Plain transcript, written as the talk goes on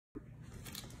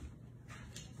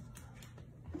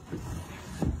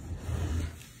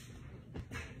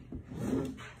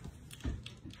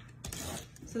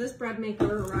this bread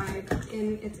maker arrived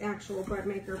in its actual bread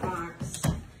maker box.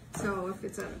 So if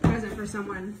it's a present for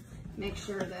someone, make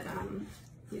sure that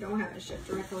you don't have it shipped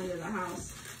directly to the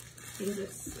house, because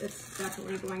it's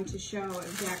definitely going to show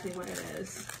exactly what it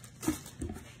is.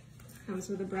 Comes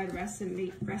with a bread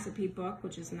recipe book,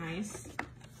 which is nice.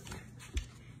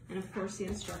 And of course the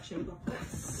instruction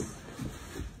booklets.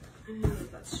 And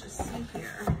let's just see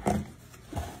here.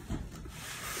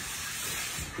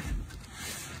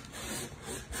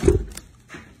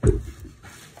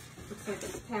 Looks like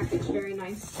it's packaged very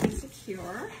nice and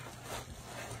secure.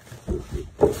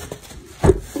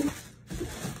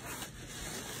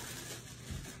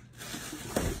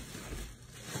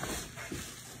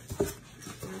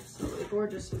 Absolutely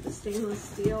gorgeous with the stainless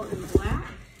steel in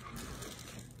black.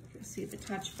 You see the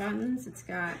touch buttons. It's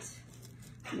got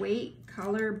weight,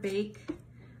 color, bake,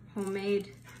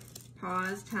 homemade,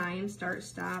 pause, time, start,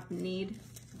 stop, need,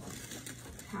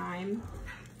 time.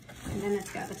 And then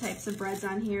it's got the types of breads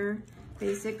on here.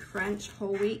 Basic, French,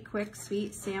 whole wheat, quick,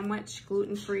 sweet, sandwich,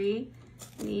 gluten-free,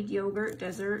 need, yogurt,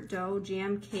 dessert, dough,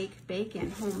 jam, cake, bake,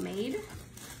 and homemade.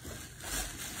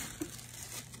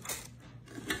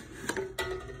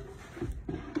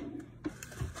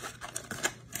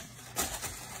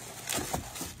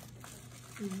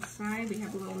 Inside we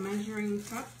have a little measuring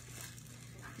cup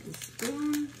and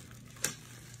spoon.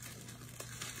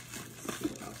 Let's see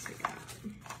what else we got.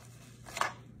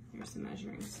 Here's the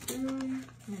measuring spoon,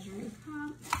 measuring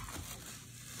cup.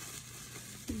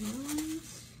 And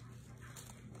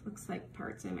looks like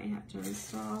parts I may have to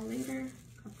install later.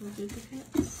 A couple of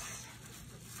duplicates.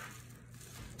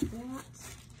 That,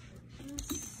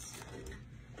 this.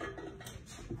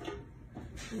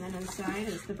 And then inside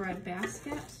is the bread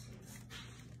basket.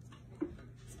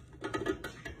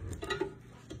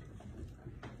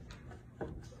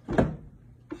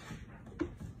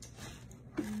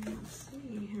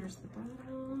 Here's the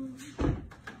bottom,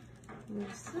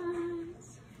 both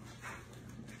sides,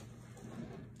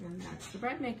 and that's the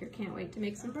bread maker. Can't wait to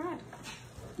make some bread.